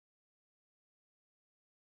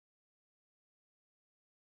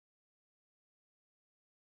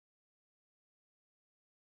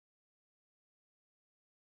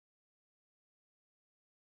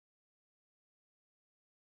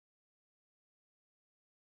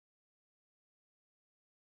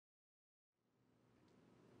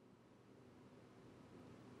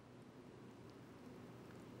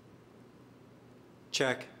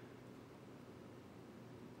Check.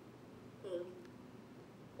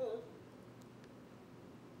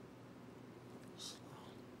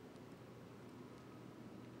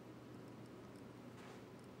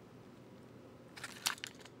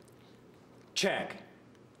 Check.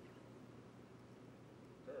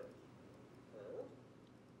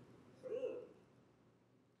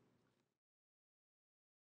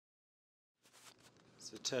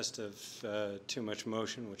 It's a test of too much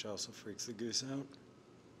motion, which also freaks the goose out.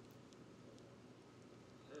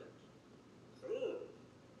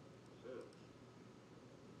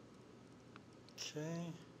 Okay.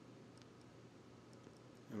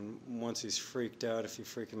 And once he's freaked out, if you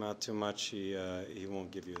freak him out too much, he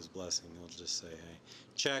won't give you his blessing. He'll just say, hey,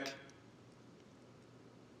 check.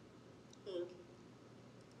 There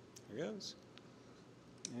he goes.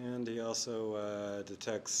 And he also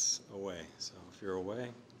detects away. So if you're away,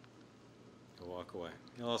 he'll walk away.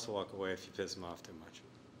 He'll also walk away if you piss him off too much.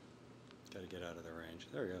 Got to get out of the range.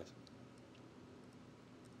 There he goes.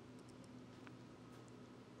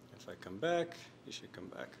 If I come back, he should come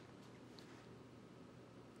back.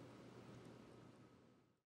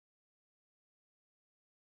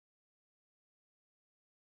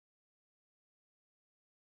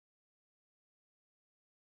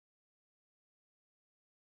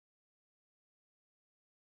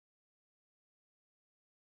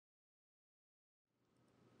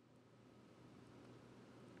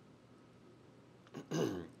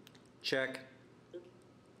 Check.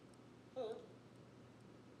 If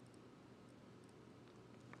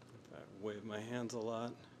I wave my hands a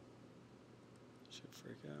lot, should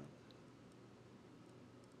freak out.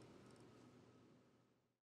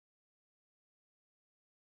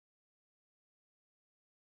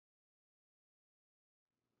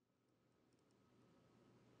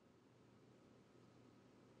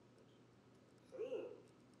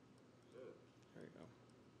 There you go.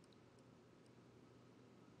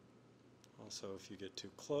 Also, if you get too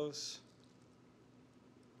close,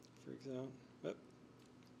 freaks out. But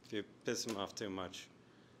if you piss him off too much,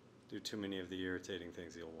 do too many of the irritating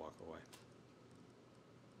things, he'll walk away.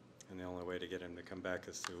 And the only way to get him to come back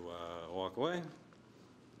is to walk away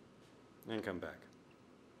and come back.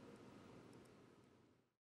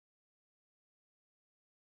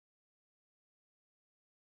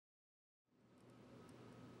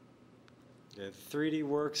 Yeah, 3D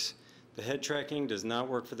works. The head tracking does not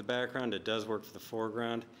work for the background. It does work for the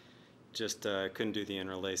foreground. Just couldn't do the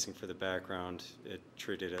interlacing for the background. It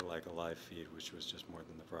treated it like a live feed, which was just more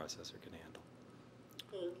than the processor could handle.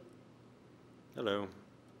 Hello.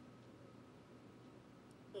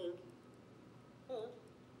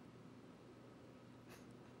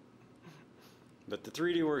 But the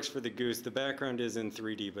 3D works for the goose. The background is in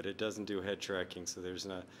 3D, but it doesn't do head tracking, so there's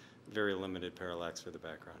a very limited parallax for the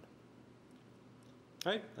background.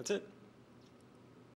 All right, that's it.